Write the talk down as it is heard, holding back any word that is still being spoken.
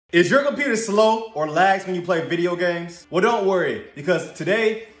Is your computer slow or lags when you play video games? Well, don't worry, because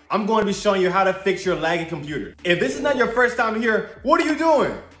today I'm going to be showing you how to fix your laggy computer. If this is not your first time here, what are you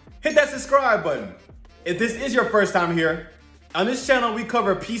doing? Hit that subscribe button. If this is your first time here, on this channel we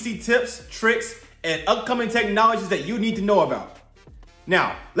cover PC tips, tricks, and upcoming technologies that you need to know about.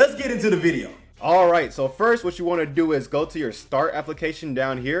 Now, let's get into the video. Alright, so first what you want to do is go to your Start application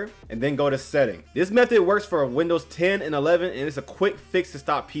down here and then go to Setting. This method works for Windows 10 and 11 and it's a quick fix to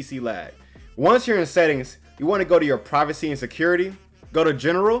stop PC lag. Once you're in Settings, you want to go to your Privacy and Security, go to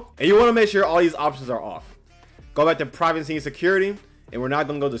General, and you want to make sure all these options are off. Go back to Privacy and Security, and we're not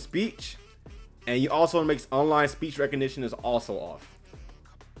going to go to Speech, and you also want to make online speech recognition is also off.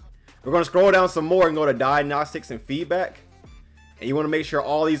 We're going to scroll down some more and go to Diagnostics and Feedback. And you want to make sure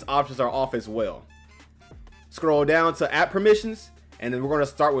all these options are off as well. Scroll down to App Permissions, and then we're going to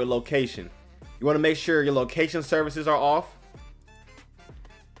start with Location. You want to make sure your location services are off.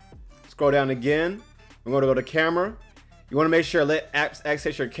 Scroll down again. We're going to go to Camera. You want to make sure Let Apps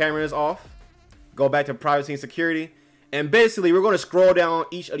Access Your Camera is off. Go back to Privacy and Security. And basically, we're going to scroll down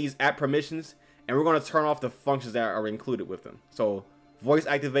each of these app permissions, and we're going to turn off the functions that are included with them. So, Voice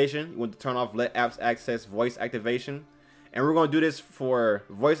Activation, you want to turn off Let Apps Access Voice Activation. And we're going to do this for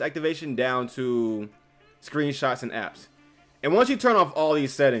voice activation down to screenshots and apps. And once you turn off all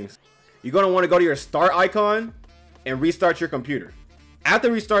these settings, you're going to want to go to your Start icon and restart your computer. After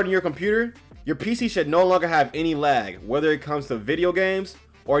restarting your computer, your PC should no longer have any lag, whether it comes to video games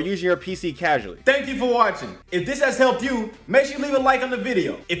or using your PC casually. Thank you for watching. If this has helped you, make sure you leave a like on the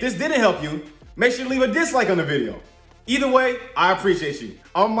video. If this didn't help you, make sure you leave a dislike on the video. Either way, I appreciate you.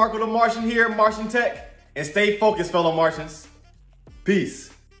 I'm Marco the Martian here, Martian Tech. And stay focused, fellow Martians.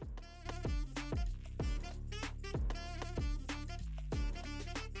 Peace.